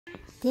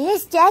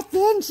This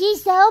Justin,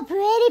 she's so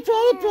pretty,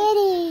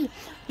 pretty,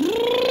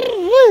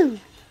 pretty.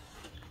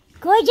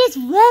 Gorgeous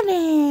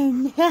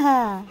woman.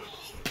 Hi.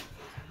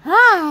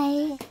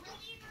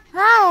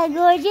 Hi,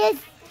 gorgeous.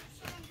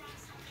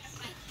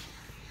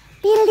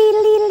 Good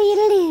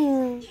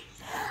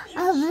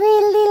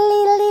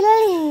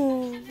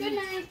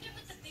night.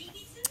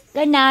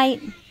 Good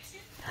night.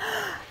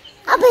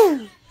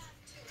 Abu.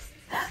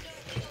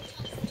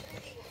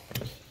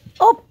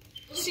 Oh.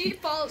 She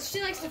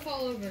likes to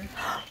fall over.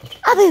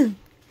 Abu.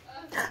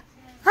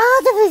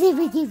 How's the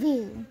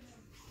pretty?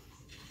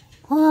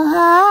 Oh,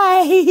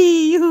 hi.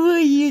 What are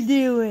you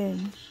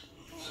doing?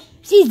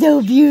 She's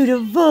so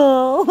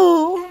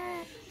beautiful.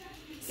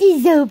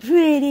 She's so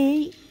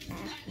pretty.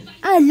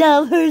 I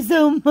love her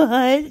so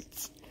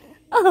much.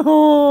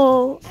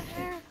 Oh,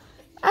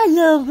 I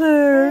love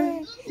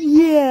her.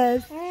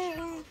 Yes.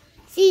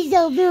 She's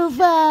so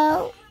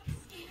beautiful.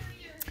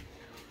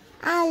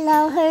 I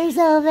love her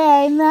so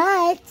very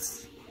much.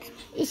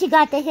 She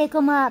got the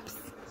hiccups.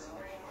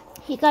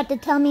 She got the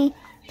tummy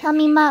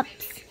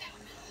mups.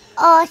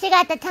 Oh, she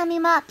got the tummy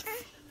mups.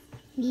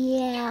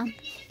 Yeah.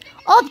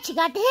 Oh, she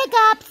got the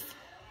hiccups.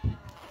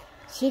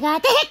 She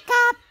got the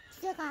hiccups.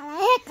 She got the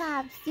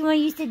hiccups. You know what I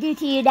used to do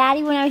to your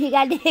daddy whenever he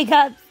got the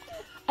hiccups?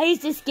 I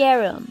used to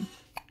scare him.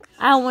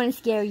 I don't want to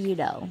scare you,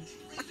 though.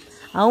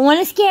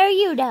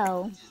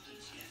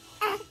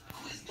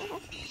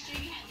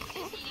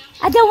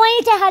 I don't want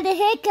you to have the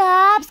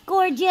hiccups,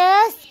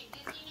 gorgeous.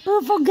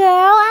 Beautiful girl.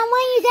 I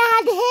want you to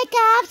have the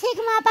hiccups.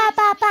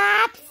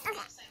 Hiccup-up-up-up-ups.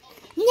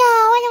 No,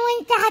 I don't want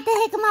you to have the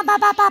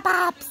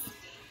hiccup-up-up-up-ups.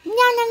 No.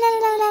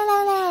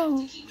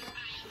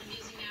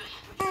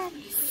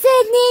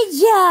 Sydnie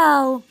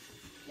Joe.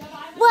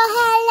 Well,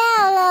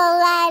 hello,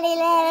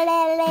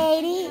 little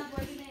lady.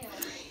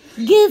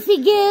 Goofy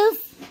goof.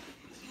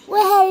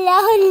 Well,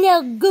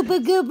 hello, goopa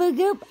goop.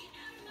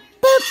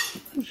 Boop.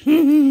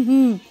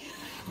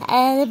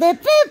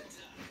 Boop.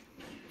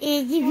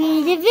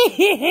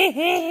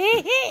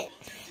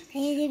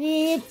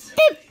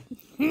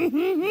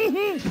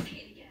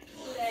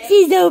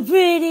 She's so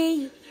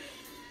pretty.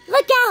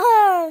 Look at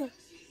her.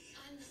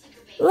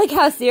 Look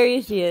how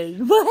serious she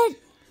is. What?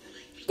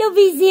 Don't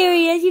be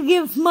serious. You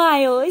give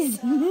smiles.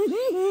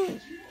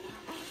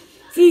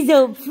 She's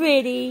so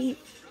pretty.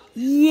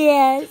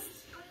 Yes.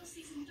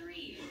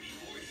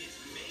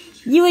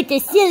 You with the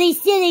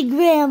silly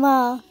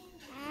grandma.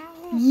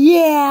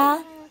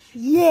 Yeah.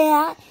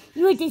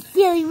 You with the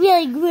silly,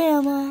 really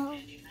grandma.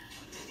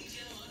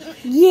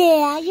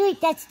 Yeah, you with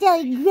that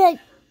silly, really,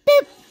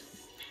 boop.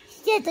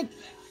 She's like,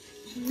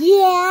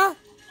 yeah.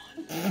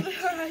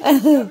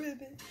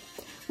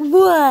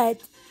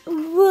 What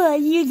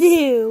you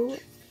do?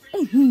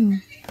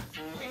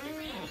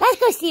 Let's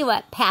go see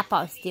what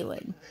Papa's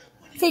doing.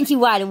 Since you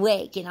wide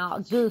awake and all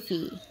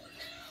goofy.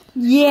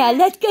 Yeah,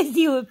 let's go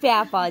see what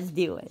Papa's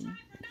doing.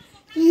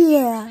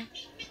 Yeah.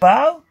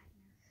 Bo?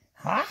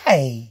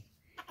 Hi.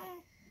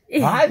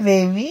 Hi,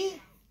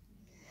 baby.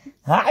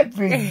 Hi,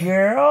 pretty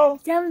girl.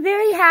 I'm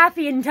very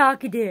happy and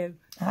talkative.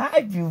 Hi,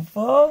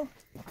 beautiful.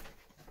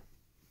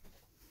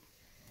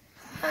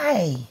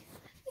 Hi.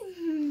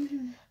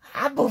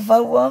 Hi,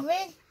 beautiful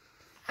woman.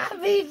 Hi,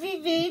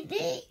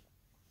 baby.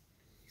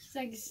 She's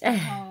like,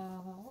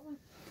 oh.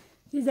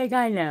 She's like,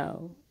 I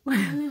know.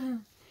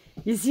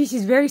 You see,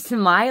 she's very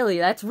smiley.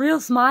 That's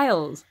real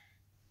smiles.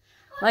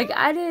 Like,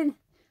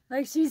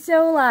 she's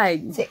so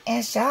like... Say,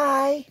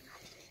 shy.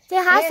 Say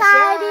hi,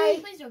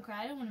 Sydnie. Please don't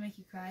cry. I don't want to make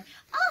you cry.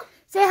 Oh,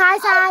 say hi,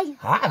 Sydnie.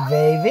 Hi,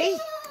 baby.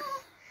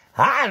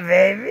 Hi,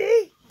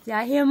 baby. See,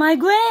 I hear my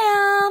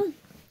Graham.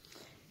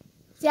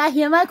 See, I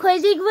hear my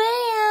crazy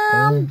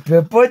Graham.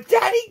 Purple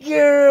daddy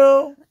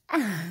girl.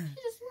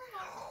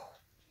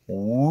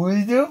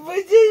 Who's the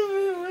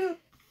potato?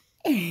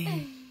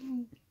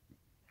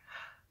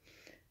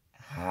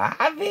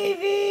 Hi,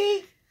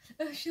 baby.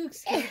 Oh, she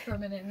looks scared for a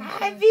minute.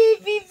 Hi,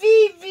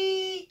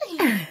 baby.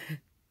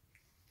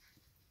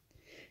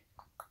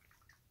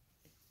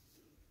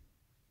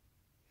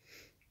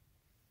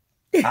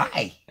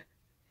 Hi.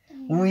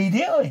 What are you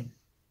doing?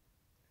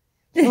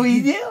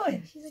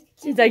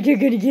 She's like, you're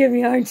going to get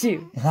me, aren't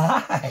you?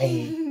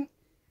 Hi.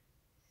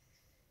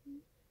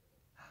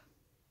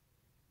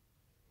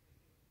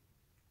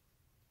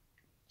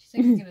 She's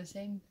like, I'm gonna say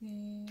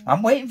anything.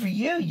 I'm waiting for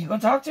you. You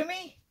gonna talk to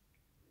me?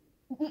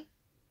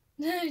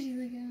 She's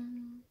like,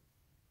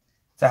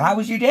 So how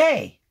was your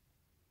day?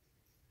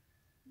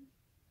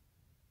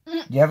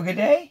 Did you have a good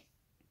day?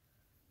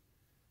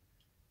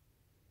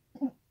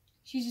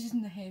 She's just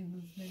in the hand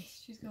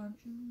movements. She's going,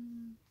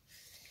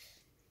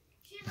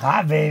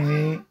 Hi,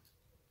 baby.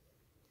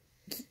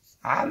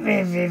 Hi,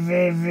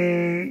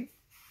 baby.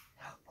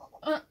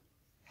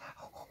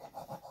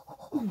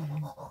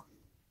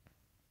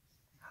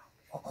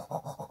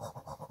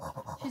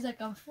 She's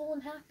like, I'm full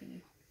and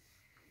happy.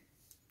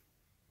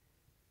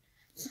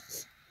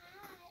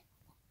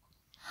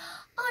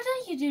 Oh,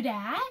 don't you do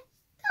that.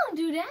 Don't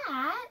do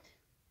that.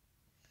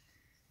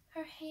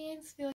 Her hands feel